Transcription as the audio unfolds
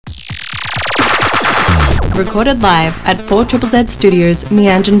recorded live at 4ZZZ Studios,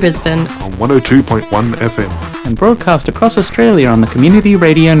 Meanjin, Brisbane. On 102.1 FM. And broadcast across Australia on the Community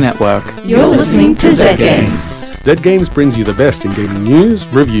Radio Network. You're listening to Z Games. Z Games brings you the best in gaming news,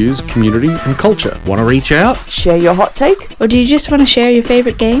 reviews, community and culture. Want to reach out? Share your hot take? Or do you just want to share your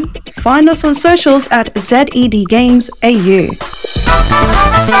favourite game? Find us on socials at ZEDGamesAU.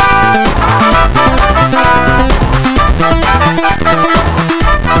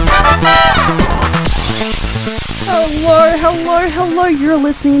 Hello, you're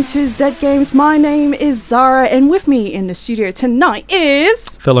listening to Z Games. My name is Zahra, and with me in the studio tonight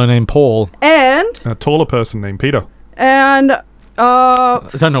is... fellow named Paul. And... a taller person named Peter. And... I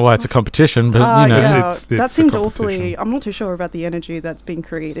don't know why it's a competition, but you know. Yeah, it's that seemed awfully... I'm not too sure about the energy that's being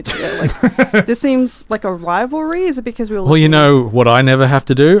created here. Like, this seems like a rivalry. Is it because we all... Well, you know what I never have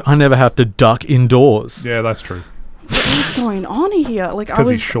to do? I never have to duck indoors. Yeah, that's true. What is going on here? Like, Because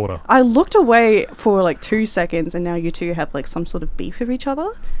he's shorter. I looked away for like 2 seconds, and now you two have like some sort of beef with each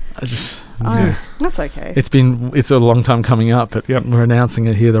other. That's okay. It's a long time coming up, but we're announcing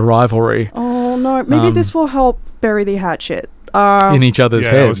it here, the rivalry. Oh no, maybe this will help bury the hatchet. In each other's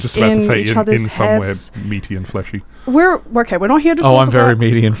heads. I was just about to say in somewhere heads. meaty and fleshy. We're not here to talk I'm about... very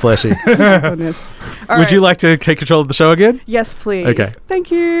meaty and fleshy. Oh, goodness. Would you like to take control of the show again? Yes, please. Okay.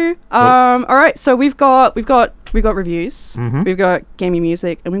 Thank you. All right, so we've got reviews, we've got gaming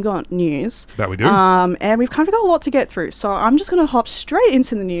music, and we've got news. That we do. And we've kind of got a lot to get through, so I'm just going to hop straight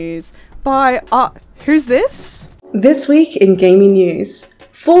into the news by... who's this? This week in gaming news,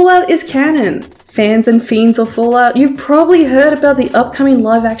 Fallout is canon. Fans and fiends of Fallout, you've probably heard about the upcoming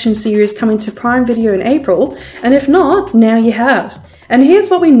live-action series coming to Prime Video in April, and if not, now you have. And here's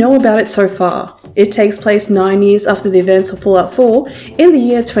what we know about it so far. It takes place 9 years after the events of Fallout 4 in the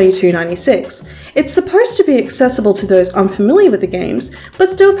year 2296. It's supposed to be accessible to those unfamiliar with the games, but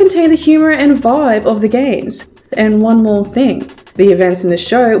still contain the humour and vibe of the games. And one more thing. The events in the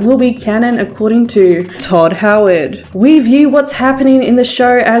show will be canon according to Todd Howard. We view what's happening in the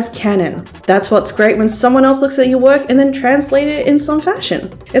show as canon. That's what's great when someone else looks at your work and then translate it in some fashion.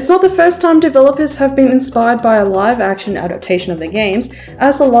 It's not the first time developers have been inspired by a live-action adaptation of their games,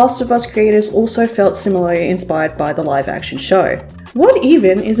 as The Last of Us creators also felt similarly inspired by the live-action show. What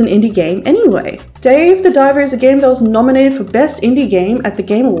even is an indie game anyway? Dave the Diver is a game that was nominated for Best Indie Game at the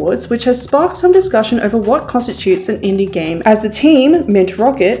Game Awards, which has sparked some discussion over what constitutes an indie game, as the team, Mint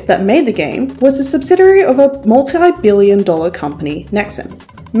Rocket, that made the game, was a subsidiary of a multi-billion-dollar company, Nexon.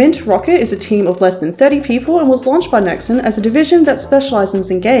 Mint Rocket is a team of less than 30 people and was launched by Nexon as a division that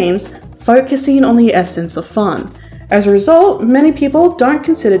specializes in games, focusing on the essence of fun. As a result, many people don't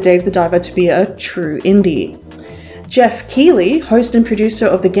consider Dave the Diver to be a true indie. Jeff Keighley, host and producer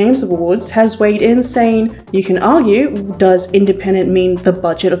of the Games Awards, has weighed in saying, you can argue, does independent mean the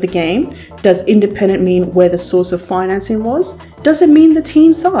budget of the game? Does independent mean where the source of financing was? Does it mean the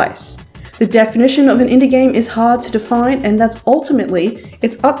team size? The definition of an indie game is hard to define, and that's ultimately,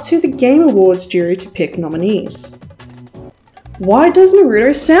 it's up to the Game Awards jury to pick nominees. Why does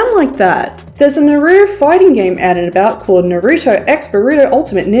Naruto sound like that? There's a Naruto fighting game out and about called Naruto X Boruto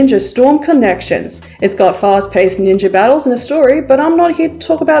Ultimate Ninja Storm Connections. It's got fast-paced ninja battles and a story, but I'm not here to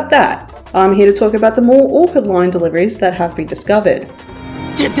talk about that. I'm here to talk about the more awkward line deliveries that have been discovered.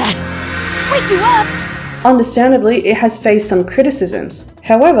 Did that wake you up? Understandably, it has faced some criticisms.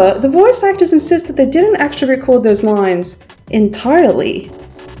 However, the voice actors insist that they didn't actually record those lines entirely.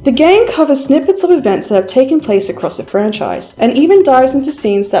 The game covers snippets of events that have taken place across the franchise, and even dives into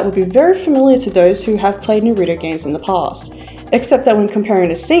scenes that would be very familiar to those who have played Naruto games in the past. Except that when comparing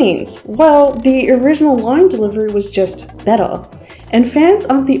the scenes, well, the original line delivery was just better. And fans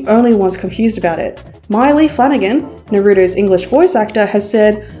aren't the only ones confused about it. Miley Flanagan, Naruto's English voice actor, has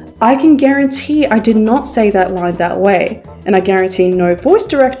said, I can guarantee I did not say that line that way, and I guarantee no voice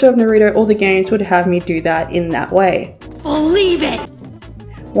director of Naruto or the games would have me do that in that way. Believe it!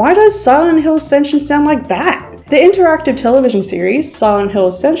 Why does Silent Hill Ascension sound like that? The interactive television series, Silent Hill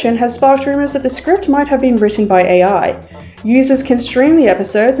Ascension, has sparked rumors that the script might have been written by AI. Users can stream the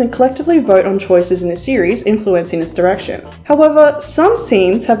episodes and collectively vote on choices in the series, influencing its direction. However, some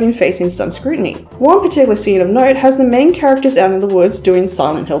scenes have been facing some scrutiny. One particular scene of note has the main characters out in the woods doing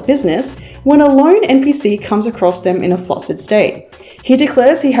Silent Hill business, when a lone NPC comes across them in a flustered state. He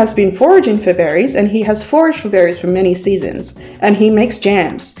declares he has been foraging for berries, and he has foraged for berries for many seasons, and he makes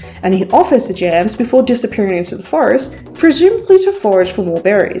jams, and he offers the jams before disappearing into the forest, presumably to forage for more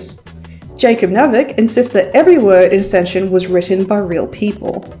berries. Jacob Navik insists that every word in Ascension was written by real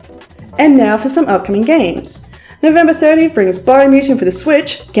people. And now for some upcoming games. November 30th brings Biomutant for the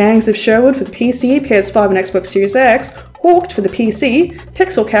Switch, Gangs of Sherwood for the PC, PS5 and Xbox Series X, Hawked for the PC,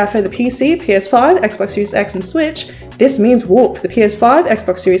 Pixel Cafe for the PC, PS5, Xbox Series X and Switch, This Means Walk for the PS5,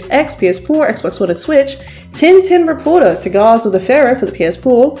 Xbox Series X, PS4, Xbox One and Switch, Tin Reporter, Cigars of the Pharaoh for the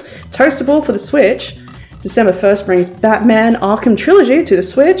PS4, Toastable for the Switch. December 1st brings Batman Arkham Trilogy to the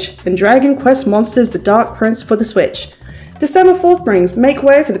Switch, and Dragon Quest Monsters The Dark Prince for the Switch. December 4th brings Make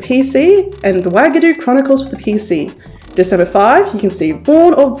Way for the PC, and The Wagadoo Chronicles for the PC. December 5, you can see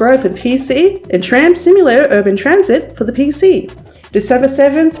Born of Bro for the PC, and Tram Simulator Urban Transit for the PC. December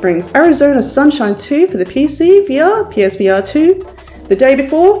 7th brings Arizona Sunshine 2 for the PC VR, PSVR 2. The day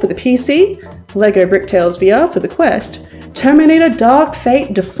before, for the PC, Lego Bricktales VR for the Quest, Terminator Dark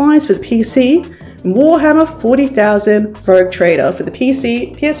Fate Defiance for the PC, and Warhammer 40,000 Rogue Trader for the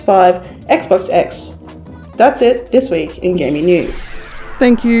PC, PS5, Xbox X. That's it this week in gaming news.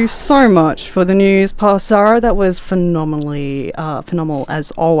 Thank you so much for the news, past Zahra. That was phenomenal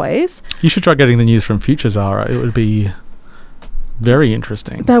as always. You should try getting the news from future Zahra. It would be very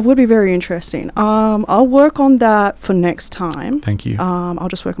interesting. That would be very interesting. I'll work on that for next time. Thank you. I'll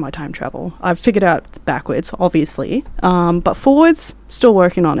just work on my time travel. I've figured out backwards, obviously, but forwards, still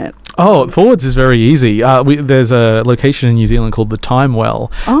working on it. Oh, forwards is very easy. There's a location in New Zealand called the Time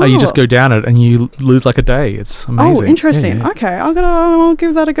Well. You just go down it and you lose like a day. It's amazing. Oh, interesting. Yeah. Okay, I'll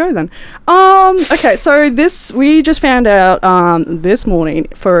give that a go then. Okay, so we just found out this morning,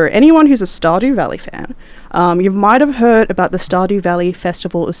 for anyone who's a Stardew Valley fan, you might have heard about the Stardew Valley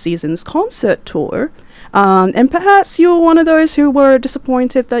Festival of Seasons concert tour, and perhaps you're one of those who were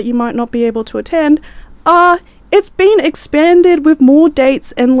disappointed that you might not be able to attend. It's been expanded with more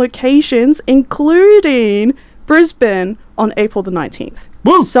dates and locations, including Brisbane on April the 19th.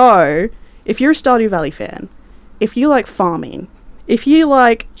 Woo! So, if you're a Stardew Valley fan, if you like farming, if you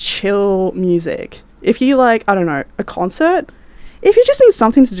like chill music, if you like, I don't know, a concert, if you just need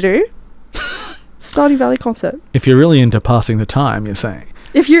something to do, Stardew Valley concert. If you're really into passing the time, you're saying.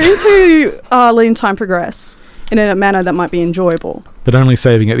 If you're into letting time progress in a manner that might be enjoyable. But only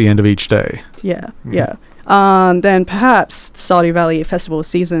saving at the end of each day. Yeah. Then perhaps Stardew Valley Festival of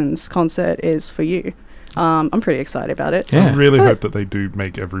Seasons concert is for you. I'm pretty excited about it. I really hope that they do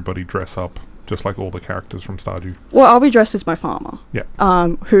make everybody dress up just like all the characters from Stardew. Well, I'll be dressed as my farmer. Yeah.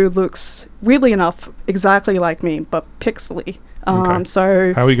 Who looks, weirdly enough, exactly like me, but pixely. Okay.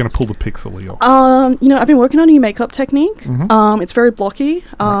 So how are you going to pull the pixely off? I've been working on a new makeup technique. Mm-hmm. It's very blocky.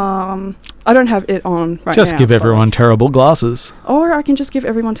 I don't have it on right now. Just give everyone terrible glasses. Or I can just give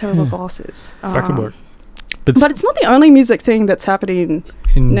everyone terrible glasses. That could work. But it's not the only music thing that's happening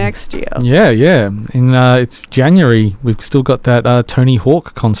next year. Yeah. It's January. We've still got that Tony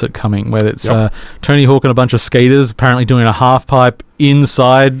Hawk concert coming, where it's Tony Hawk and a bunch of skaters apparently doing a half pipe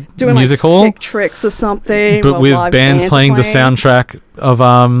inside doing music like hall, sick tricks or something. but with bands playing the soundtrack of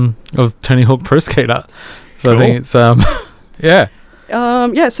Tony Hawk Pro Skater. So cool. I think it's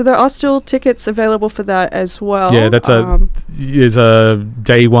so there are still tickets available for that as well. Yeah, there's a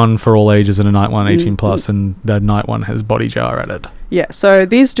day one for all ages and a night one 18 plus, and the night one has Body Jar added. Yeah, so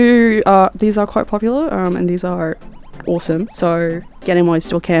these are quite popular, and these are awesome. So get in while you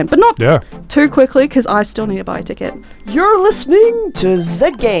still can, but not too quickly, because I still need to buy a ticket. You're listening to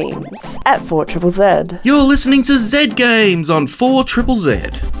Z Games at 4ZZZ. You're listening to Z Games on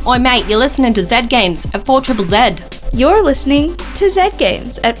 4ZZZ. Oi mate, you're listening to Z Games at 4ZZZ. You're listening to Z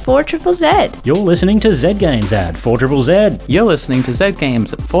Games at 4ZZZ. You're listening to Z Games at 4ZZZ. You're listening to Z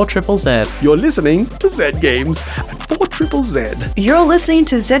Games at 4ZZZ. You're listening to Z Games at 4ZZZ. You're listening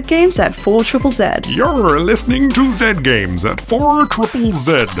to Z Games at 4ZZZ. You're listening to Z Games at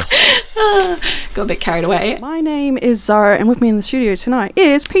 4ZZZ. Got a bit carried away. My name is Zahra, and with me in the studio tonight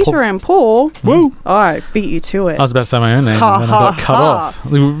is Peter and Paul. Woo! I beat you to it. I was about to say my own name, and then I got cut off.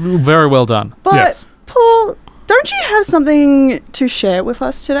 Very well done. But Paul, don't you have something to share with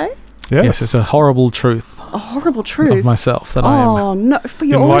us today? Yes, it's a horrible truth. A horrible truth? Of myself that I am. Oh, no. But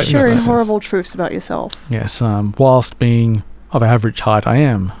you're always sharing horrible truths about yourself. Yes, whilst being of average height, I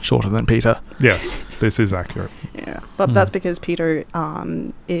am shorter than Peter. Yes, this is accurate. Yeah, but that's because Peter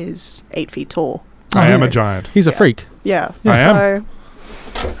is 8 feet tall. So I am a giant. He's a freak. Yeah. I am.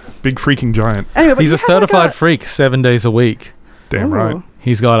 Big freaking giant. Anyway, he's a certified freak 7 days a week. Damn right.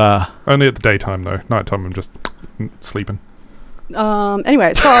 He's got only at the daytime, though. Nighttime, I'm just sleeping.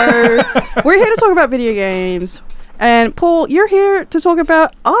 Anyway, so we're here to talk about video games. And Paul, you're here to talk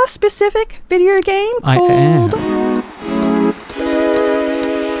about a specific video game called... I am.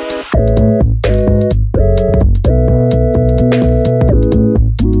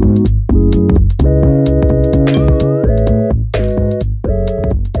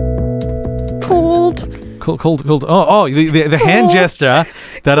 Called. Oh, the hand gesture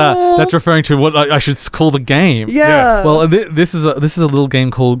That's referring to what I should call the game. Yeah. Well, this is a little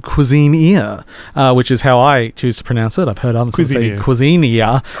game called Cuisineer, which is how I choose to pronounce it. I've heard others say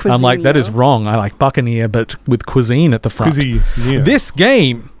Cuisineer. I'm like, that is wrong. I like Buccaneer, but with cuisine at the front. Cuisineer. This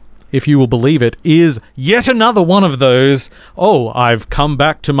game, if you will believe it, is yet another one of those, I've come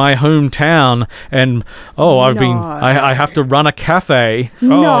back to my hometown and I have to run a cafe.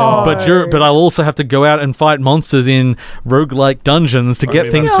 No. But I'll also have to go out and fight monsters in roguelike dungeons to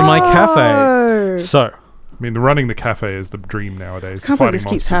get things from my cafe. So, I mean, running the cafe is the dream nowadays. Can't believe this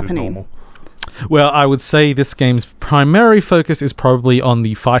keeps happening. Well, I would say this game's primary focus is probably on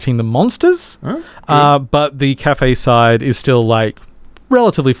the fighting the monsters, but the cafe side is still like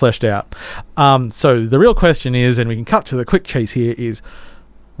relatively fleshed out. So the real question is, and we can cut to the quick chase here, is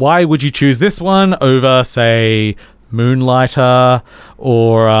why would you choose this one over, say, Moonlighter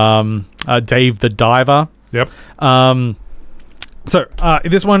or Dave the Diver? Yep. So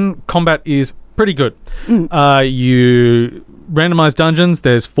this one, combat is pretty good. You randomized dungeons.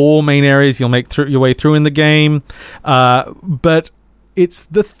 There's 4 main areas you'll make your way through in the game, but it's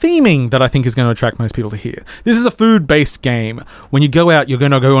the theming that I think is going to attract most people to here. This is a food-based game. When you go out, you're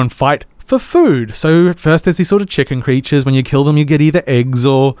going to go and fight for food. So at first there's these sort of chicken creatures. When you kill them, you get either eggs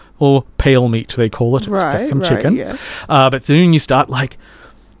or pale meat, they call it. It's just some chicken. Yes. But soon you start like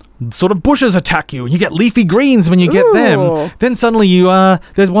sort of bushes attack you and you get leafy greens when you get them. Then suddenly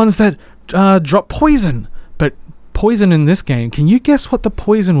there's ones that drop poison. But poison in this game, can you guess what the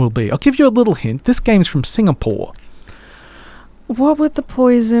poison will be? I'll give you a little hint. This game's from Singapore. What with the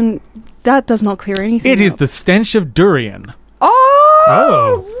poison? That does not clear anything. It is the stench of durian.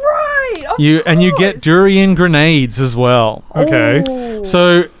 Right. You get durian grenades as well. Okay.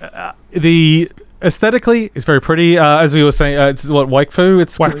 So the aesthetically, it's very pretty. As we were saying, it's what Wakfu.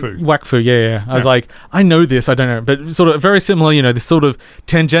 It's Wakfu. Yeah. I was like, I know this. I don't know, but sort of very similar. You know, this sort of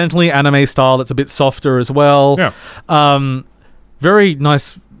tangentially anime style. That's a bit softer as well. Yeah. Very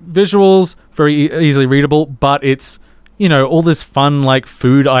nice visuals. Very easily readable, but it's, you know, all this fun like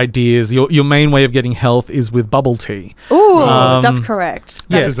food ideas. Your main way of getting health is with bubble tea. Ooh, that's correct.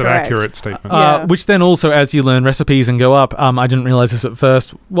 That is an accurate statement. Which then also, as you learn recipes and go up, I didn't realize this at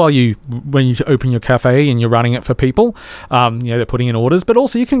first. When you open your cafe and you're running it for people, they're putting in orders, but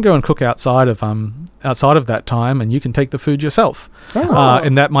also you can go and cook outside of that time, and you can take the food yourself,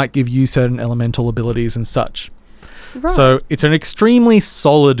 and that might give you certain elemental abilities and such. Right. So it's an extremely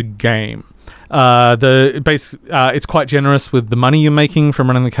solid game. It's quite generous with the money you're making from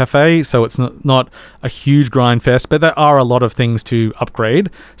running the cafe, so it's not a huge grind fest, but there are a lot of things to upgrade.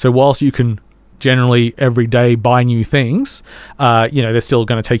 So whilst you can generally every day buy new things, they're still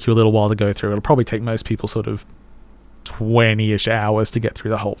going to take you a little while to go through. It'll probably take most people sort of 20-ish hours to get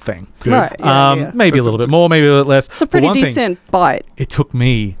through the whole thing. Right. Maybe a little bit more, maybe a little less. It's a pretty decent bite. It took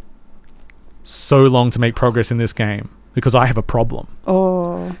me so long to make progress in this game because I have a problem.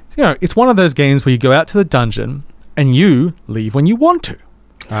 It's one of those games where you go out to the dungeon and you leave when you want to.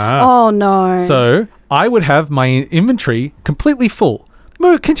 Oh, no. So I would have my inventory completely full.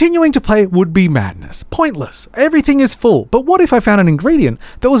 Continuing to play would be madness. Pointless. Everything is full. But what if I found an ingredient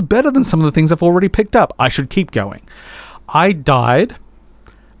that was better than some of the things I've already picked up? I should keep going. I died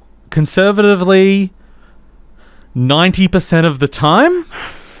conservatively 90% of the time.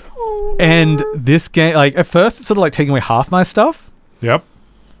 And this game, like, at first it's sort of like taking away half my stuff. Yep.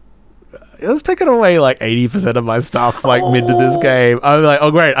 It was taking away like 80% of my stuff, like mid to this game. I was like,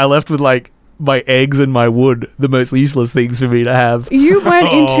 oh great, I left with like my eggs and my wood, the most useless things for me to have. You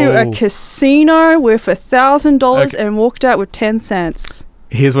went into a casino with $1,000 and walked out with 10 cents.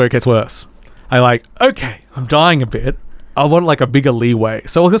 Here's where it gets worse. I'm dying a bit. I want like a bigger leeway.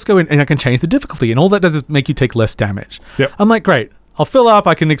 So I'll just go in and I can change the difficulty, and all that does is make you take less damage. Yep. I'm like, great. I'll fill up,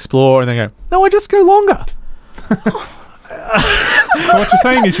 I can explore, and then go, no, I just go longer. So what you're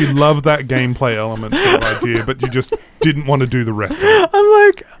saying is you love that gameplay element sort of idea, but you just didn't want to do the rest of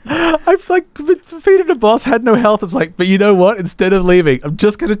it. I've defeated a boss, had no health. It's like, but you know what? Instead of leaving, I'm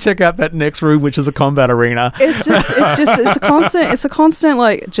just going to check out that next room, which is a combat arena. It's a constant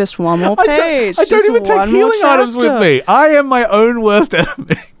like, just one more page. I don't even take healing items with me. I am my own worst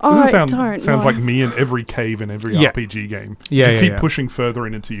enemy. Sounds like me in every cave in every RPG game. You keep pushing further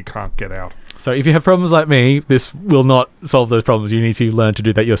in until you can't get out. So if you have problems like me, this will not solve those problems. You need to learn to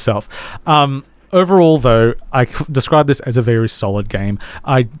do that yourself. Overall, though, I describe this as a very solid game.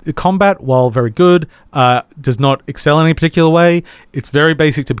 The combat, while very good, does not excel in any particular way. It's very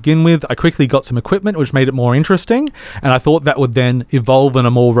basic to begin with. I quickly got some equipment, which made it more interesting, and I thought that would then evolve in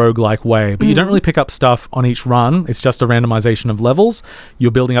a more roguelike way. But you don't really pick up stuff on each run. It's just a randomization of levels. You're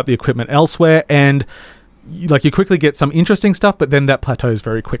building up the equipment elsewhere, and you quickly get some interesting stuff, but then that plateaus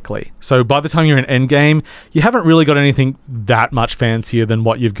very quickly. So by the time you're in endgame, you haven't really got anything that much fancier than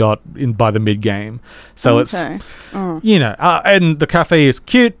what you've got by the mid game. So it's and the cafe is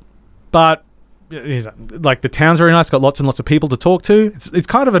cute, but like the town's very nice. Got lots and lots of people to talk to. It's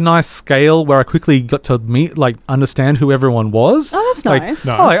kind of a nice scale where I quickly got to understand who everyone was. Oh, that's nice.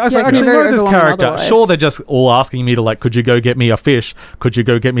 I actually know this character. Sure, they're just all asking me to could you go get me a fish? Could you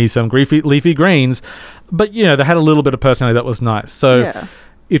go get me some leafy greens? But they had a little bit of personality that was nice. So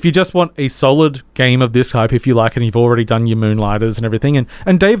if you just want a solid game of this type, if you like, and you've already done your Moonlighters and everything,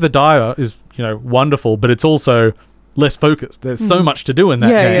 and Dave the Dyer is wonderful, but it's also less focused. There's so much to do in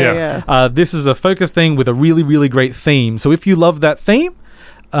that game. This is a focused thing with a really, really great theme. So if you love that theme,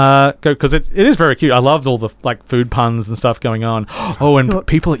 go, because it is very cute. I loved all the food puns and stuff going on. Oh, and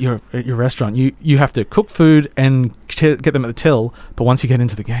people at your restaurant, you have to cook food and get them at the till. But once you get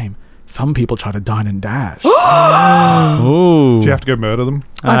into the game, some people try to dine and dash. Do you have to go murder them?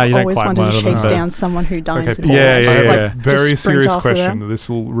 I've always wanted to chase down someone who dines and dash. Very serious question. This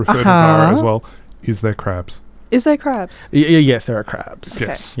will refer to Zahra as well. Is there crabs? Is there crabs? Yes, there are crabs.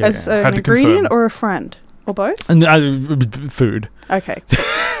 Okay. Yes. As an ingredient or a friend? Or both? And food. Okay.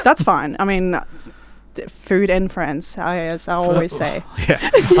 That's fine. I mean, food and friends, as I always say. Yeah,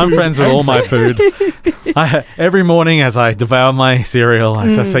 I'm friends with all my food. Every morning as I devour my cereal,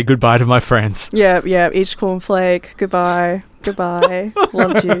 I say goodbye to my friends. Yeah. Each cornflake. Goodbye.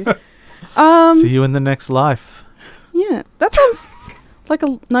 Loved you. See you in the next life. Yeah. That sounds like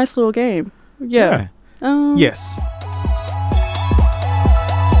a nice little game. Yeah. Yes.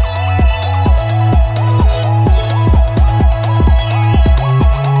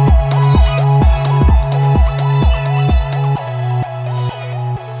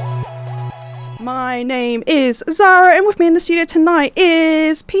 My name is Zahra, and with me in the studio tonight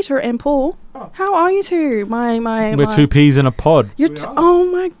is Peter and Paul. How are you two? We're two peas in a pod. Oh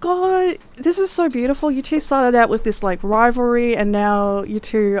my god, this is so beautiful. You two started out with this rivalry, and now you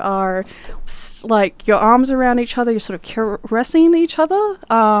two are your arms around each other. You're sort of caressing each other.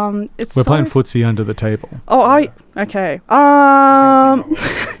 We're playing footsie under the table. Oh, okay.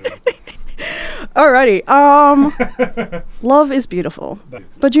 Alrighty. Love is beautiful.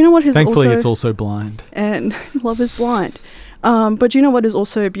 But do you know what is Thankfully, it's also blind. And love is blind. But do you know what is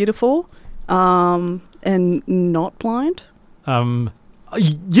also beautiful? And not blind?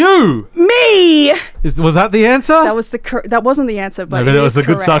 You! Me! Was that the answer? That wasn't the answer, but it was a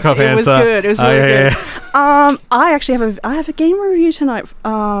good suck-off answer. It was good. It was really good. Yeah. I actually have a game review tonight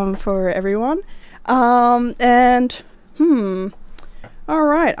for everyone. And all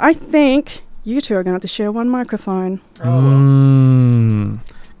right. I think you two are going to have to share one microphone. Come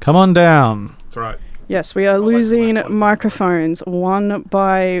on down. That's right. Yes, we are losing microphones one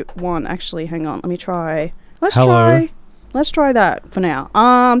by one. Actually, hang on. Let me try. Let's try that for now.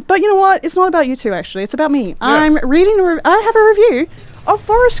 But you know what? It's not about you two, actually. It's about me. Yes. I'm reading. I have a review of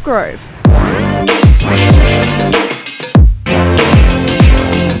Forest Grove.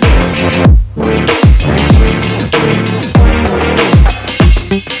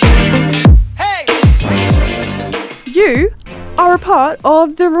 You are a part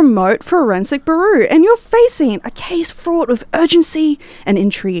of the Remote Forensic Bureau, and you're facing a case fraught with urgency and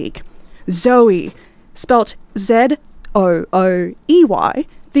intrigue. Zoe, spelt Zoey,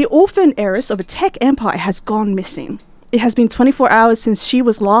 the orphan heiress of a tech empire, has gone missing. It has been 24 hours since she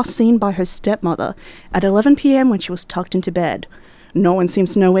was last seen by her stepmother at 11 p.m. when she was tucked into bed. No one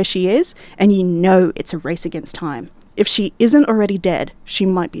seems to know where she is, and you know it's a race against time. If she isn't already dead, she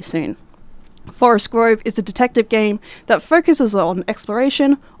might be soon. Forest Grove is a detective game that focuses on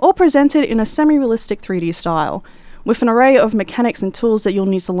exploration, all presented in a semi-realistic 3D style. With an array of mechanics and tools that you'll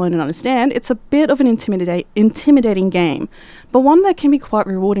need to learn and understand, it's a bit of an intimidating game, but one that can be quite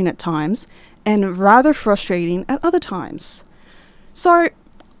rewarding at times, and rather frustrating at other times. So,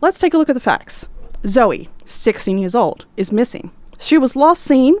 let's take a look at the facts. Zoe, 16 years old, is missing. She was last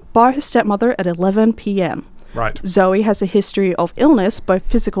seen by her stepmother at 11 p.m. Right. Zoe has a history of illness, both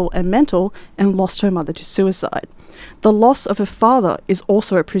physical and mental, and lost her mother to suicide. The loss of her father is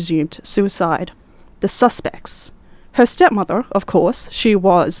also a presumed suicide. The suspects. Her stepmother, of course, she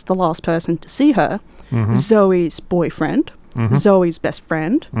was the last person to see her. Mm-hmm. Zoe's boyfriend, Zoe's best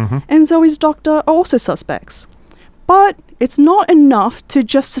friend, and Zoe's doctor are also suspects. But it's not enough to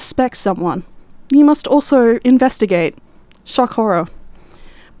just suspect someone. You must also investigate. Shock horror.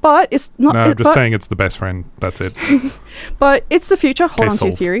 But it's not... No, I'm just saying it's the best friend. That's it. But it's the future. Hold on to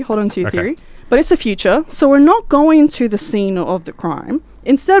your theory. But it's the future. So we're not going to the scene of the crime.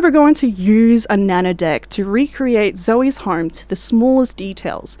 Instead, we're going to use a nanodeck to recreate Zoe's home to the smallest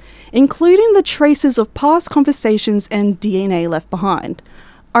details, including the traces of past conversations and DNA left behind.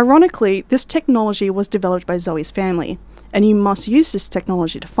 Ironically, this technology was developed by Zoe's family, and you must use this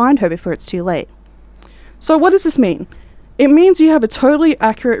technology to find her before it's too late. So what does this mean? It means you have a totally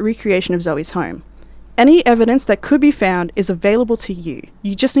accurate recreation of Zoe's home. Any evidence that could be found is available to you.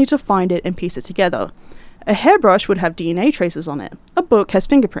 You just need to find it and piece it together. A hairbrush would have DNA traces on it. A book has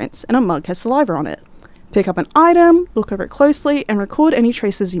fingerprints, and a mug has saliva on it. Pick up an item, look over it closely, and record any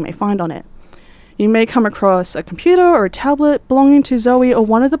traces you may find on it. You may come across a computer or a tablet belonging to Zoe or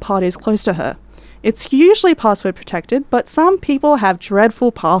one of the parties close to her. It's usually password protected, but some people have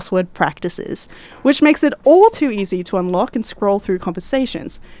dreadful password practices, which makes it all too easy to unlock and scroll through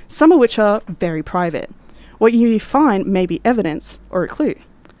conversations, some of which are very private. What you find may be evidence or a clue.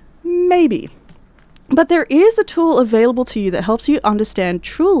 Maybe. But there is a tool available to you that helps you understand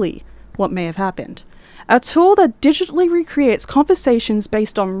truly what may have happened. A tool that digitally recreates conversations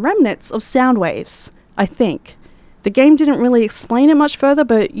based on remnants of sound waves, I think. The game didn't really explain it much further,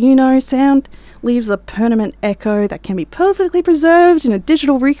 but sound leaves a permanent echo that can be perfectly preserved in a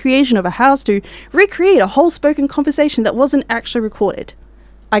digital recreation of a house to recreate a whole spoken conversation that wasn't actually recorded.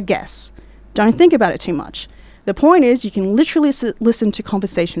 I guess. Don't think about it too much. The point is, you can literally listen to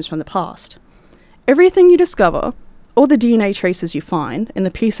conversations from the past. Everything you discover, all the DNA traces you find, and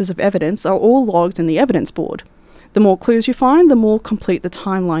the pieces of evidence are all logged in the evidence board. The more clues you find, the more complete the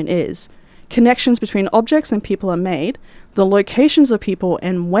timeline is. Connections between objects and people are made, the locations of people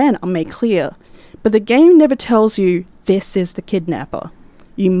and when are made clear. But the game never tells you, this is the kidnapper.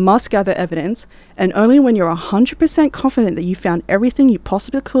 You must gather evidence, and only when you're 100% confident that you found everything you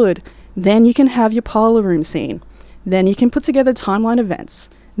possibly could, then you can have your parlor room scene. Then you can put together timeline events.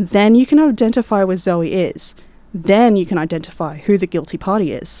 Then you can identify where Zoe is. Then you can identify who the guilty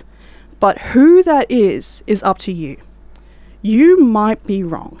party is. But who that is up to you. You might be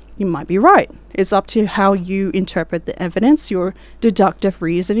wrong. You might be right. It's up to how you interpret the evidence, your deductive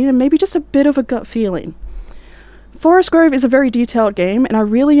reasoning, and maybe just a bit of a gut feeling. Forest Grove is a very detailed game, and I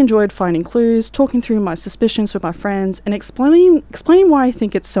really enjoyed finding clues, talking through my suspicions with my friends, and explaining why I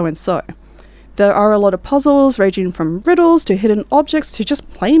think it's so and so. There are a lot of puzzles, ranging from riddles to hidden objects to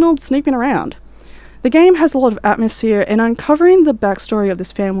just plain old snooping around. The game has a lot of atmosphere, and uncovering the backstory of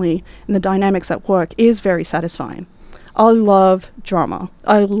this family and the dynamics at work is very satisfying. I love drama.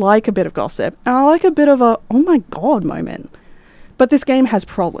 I like a bit of gossip, and I like a bit of a oh my god moment. But this game has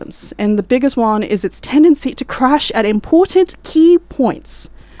problems, and the biggest one is its tendency to crash at important key points.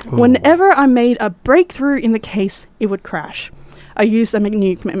 Ooh. Whenever I made a breakthrough in the case, it would crash. I used a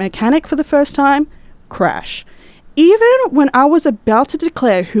new mechanic for the first time, crash. Even when I was about to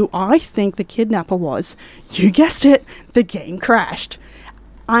declare who I think the kidnapper was, you guessed it, the game crashed.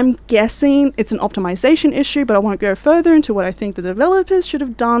 I'm guessing it's an optimization issue, but I won't go further into what I think the developers should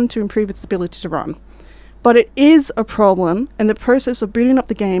have done to improve its ability to run. But it is a problem, and the process of booting up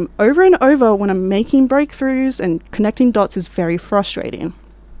the game over and over when I'm making breakthroughs and connecting dots is very frustrating.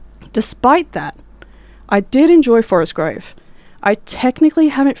 Despite that, I did enjoy Forest Grove. I technically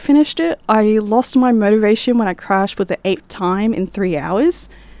haven't finished it. I lost my motivation when I crashed for the 8th time in 3 hours.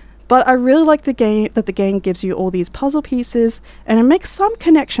 But I really like the game gives you all these puzzle pieces, and it makes some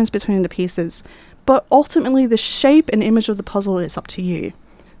connections between the pieces. But ultimately, the shape and image of the puzzle is up to you.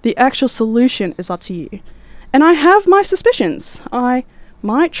 The actual solution is up to you. And I have my suspicions. I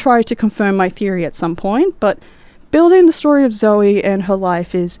might try to confirm my theory at some point, but building the story of Zoe and her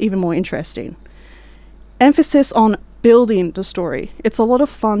life is even more interesting. Emphasis on building the story. It's a lot of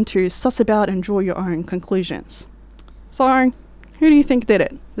fun to suss about and draw your own conclusions. So, who do you think did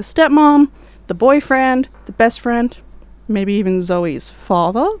it? The stepmom, the boyfriend, the best friend, maybe even Zoe's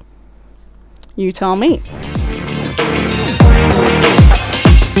father? You tell me.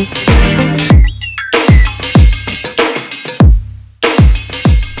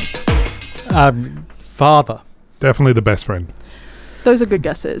 Father. Definitely the best friend. Those are good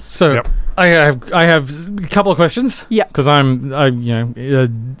guesses. So, yep. I have a couple of questions. Yeah. Because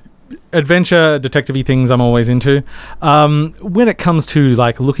adventure, detective-y things I'm always into. When it comes to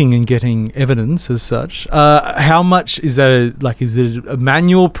looking and getting evidence as such, how much is that? Is it a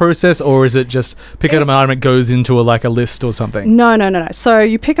manual process, or is it just pick up an item, it goes into a list or something? No. So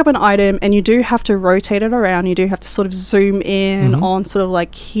you pick up an item and you do have to rotate it around. You do have to sort of zoom in on sort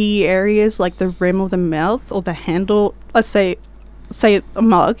of key areas, like the rim of the mouth or the handle. Let's say a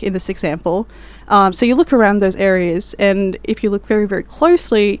mug in this example. So you look around those areas, and if you look very, very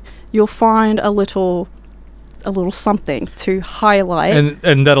closely, you'll find a little a little something to highlight.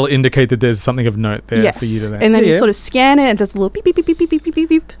 And that'll indicate that there's something of note there for you to and then you sort of scan it and does a little beep, beep, beep, beep, beep, beep, beep,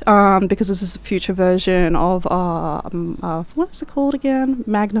 beep, because this is a future version of, what is it called again?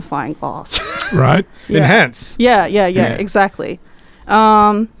 Magnifying glass. Right. Enhance. Yeah, exactly.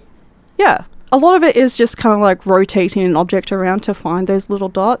 A lot of it is just kind of like rotating an object around to find those little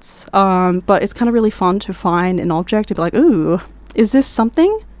dots. But it's kind of really fun to find an object and be like, ooh, is this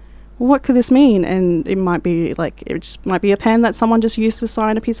something? What could this mean? And it might be like, it just might be a pen that someone just used to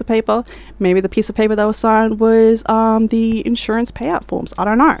sign a piece of paper. Maybe the piece of paper that was signed was the insurance payout forms. I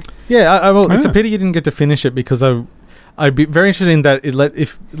don't know. Yeah, it's a pity you didn't get to finish it because I'd be very interested in that. It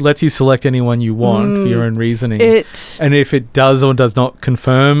lets you select anyone you want for your own reasoning. And if it does or does not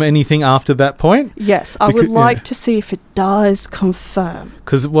confirm anything after that point. Yes, I would like to see if it does confirm.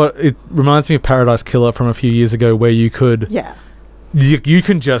 Because it reminds me of Paradise Killer from a few years ago where you could... Yeah. You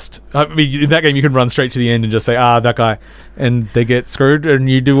can just... I mean, in that game, you can run straight to the end and just say, that guy. And they get screwed and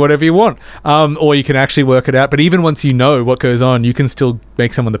you do whatever you want. Or you can actually work it out. But even once you know what goes on, you can still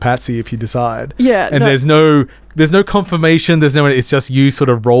make someone the patsy if you decide. Yeah. And there's no confirmation. It's just you sort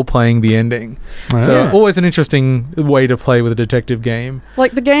of role-playing the ending. So always an interesting way to play with a detective game.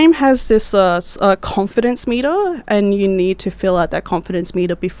 Like the game has this confidence meter, and you need to fill out that confidence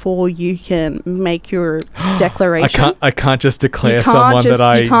meter before you can make your declaration. I can't just declare someone that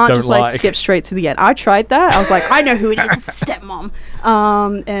I don't like. You can't just like skip straight to the end. I tried that. I was like, I know who it is. It's stepmom.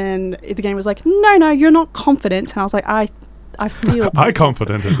 And the game was like, no, you're not confident. And I was like, I feel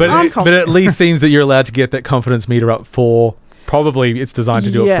confident, but at least seems that you're allowed to get that confidence meter up for. Probably it's designed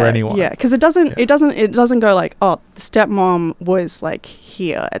to do it for anyone. Yeah, because it doesn't go like, the stepmom was like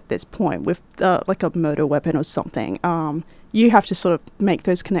here at this point with like a murder weapon or something. You have to sort of make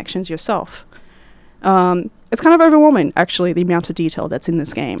those connections yourself. It's kind of overwhelming, actually, the amount of detail that's in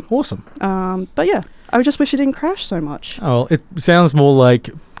this game. Awesome. But yeah, I just wish it didn't crash so much. Oh, it sounds more like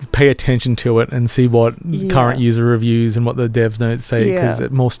pay attention to it and see what current user reviews and what the dev notes say,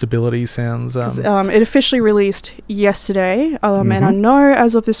 because more stability sounds... it officially released yesterday, and I know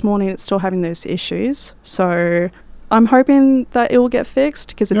as of this morning it's still having those issues, so I'm hoping that it will get fixed,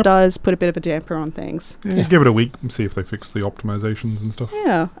 because it does put a bit of a damper on things. Yeah, give it a week and see if they fix the optimizations and stuff.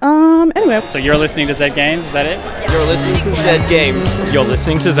 Yeah. Anyway. So you're listening to Zed Games, is that it? You're listening to Zed Games. You're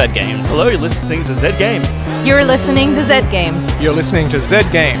listening to Zed Games. Hello, you're listening to Zed Games. You're listening to Zed Games. You're listening to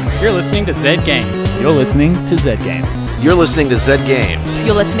Zed Games. You're listening to Zed Games. You're listening to Zed Games. You're listening to Zed Games.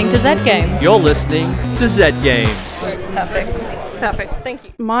 You're listening to Zed Games. You're listening to Zed Games. Perfect. Thank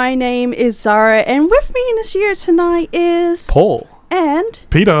you. My name is Zahra, and with me in this year tonight is... Paul. And...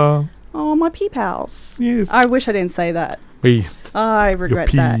 Peter. Oh, my pee-pals. Yes. I wish I didn't say that. I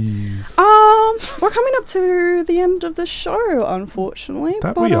regret that. We're coming up to the end of the show, unfortunately.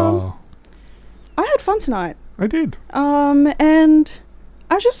 We are. I had fun tonight. I did. And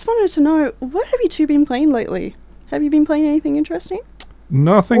I just wanted to know, what have you two been playing lately? Have you been playing anything interesting?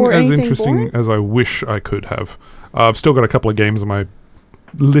 Nothing or as anything interesting boring? as I wish I could have. I've still got a couple of games on my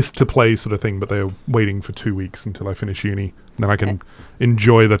list to play sort of thing, but they're waiting for 2 weeks until I finish uni. Then I can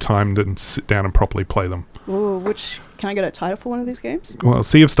enjoy the time and sit down and properly play them. Ooh, can I get a title for one of these games? Well,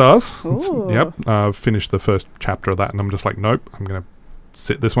 Sea of Stars. Ooh. Yep. I've finished the first chapter of that, and I'm just like, nope, I'm going to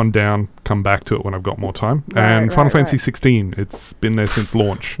sit this one down, come back to it when I've got more time. And Final Fantasy 16, it's been there since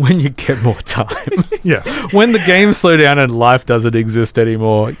launch. When you get more time. Yes. When the games slow down and life doesn't exist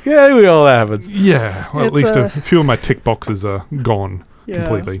anymore. Yeah, all that happens. Yeah. Well, at least a few of my tick boxes are gone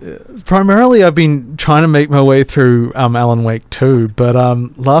completely. Primarily, I've been trying to make my way through Alan Wake 2, but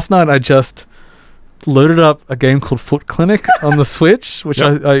last night I just loaded up a game called Foot Clinic on the Switch, which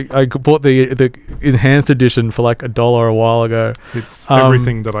I bought the enhanced edition for like $1 a while ago. It's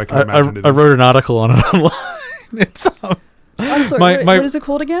everything that I can imagine. I wrote an article on it online. It's I'm sorry, what is it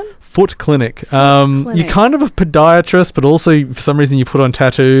called again? Foot Clinic. You're kind of a podiatrist, but also for some reason you put on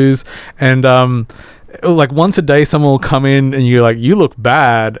tattoos, and like once a day someone will come in and you're like, you look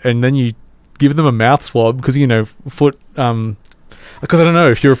bad, and then you give them a mouth swab because foot because I don't know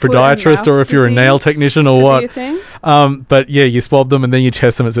if you're a podiatrist or if you're a nail technician or what. But yeah, you swab them and then you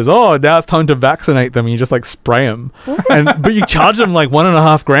test them. It says, oh, now it's time to vaccinate them. And you just like spray them. But you charge them like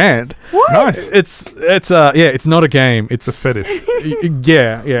 $1,500. What? Nice. It's not a game. It's a fetish.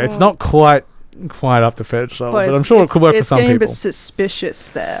 It's not quite up to fetish level, but I'm sure it could work for some people. It's getting a bit suspicious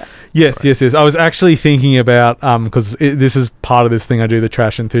there. Yes. I was actually thinking about, because this is part of this thing I do, the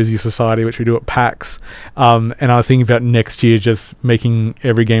Trash Enthusiast Society, which we do at PAX, and I was thinking about next year just making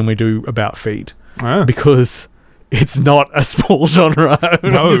every game we do about feet. Because it's not a small genre.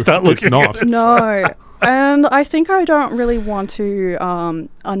 No, it's not. No. And I think I don't really want to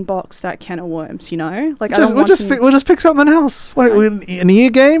unbox that can of worms, you know? Like, We'll just pick something else. An ear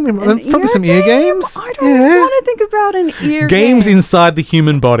game? Probably some ear games? I don't want to think about an ear Games game. inside the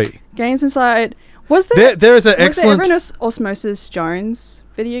human body. Games inside... Was there is an excellent... Was there ever an Osmosis Jones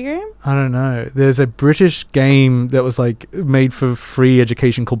video game? I don't know. There's a British game that was like made for free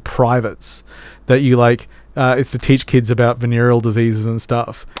education called Privates that you like... it's to teach kids about venereal diseases and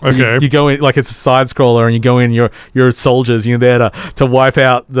stuff. Okay. You go in, like it's a side scroller, and you go in, you're soldiers, you're there to wipe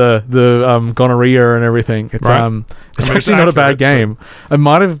out the gonorrhea and everything. It's right. it's actually not a bad game. It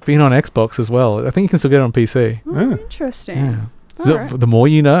might have been on Xbox as well. I think you can still get it on PC. Oh, interesting. Yeah. So the more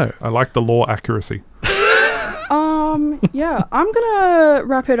you know. I like the law accuracy. Yeah, I'm gonna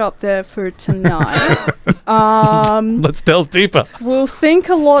wrap it up there for tonight. Let's delve deeper. We'll think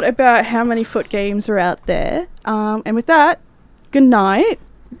a lot about how many foot games are out there. And with that, good night.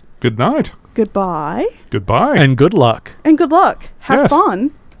 Good night. Goodbye. Goodbye. And good luck. And good luck. Have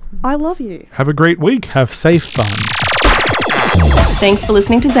fun. I love you. Have a great week. Have safe fun. Thanks for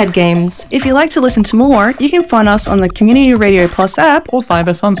listening to Zed Games. If you'd like to listen to more, you can find us on the Community Radio Plus app or find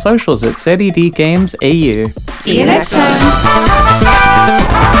us on socials at ZED Games AU. See you next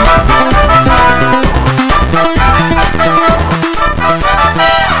time.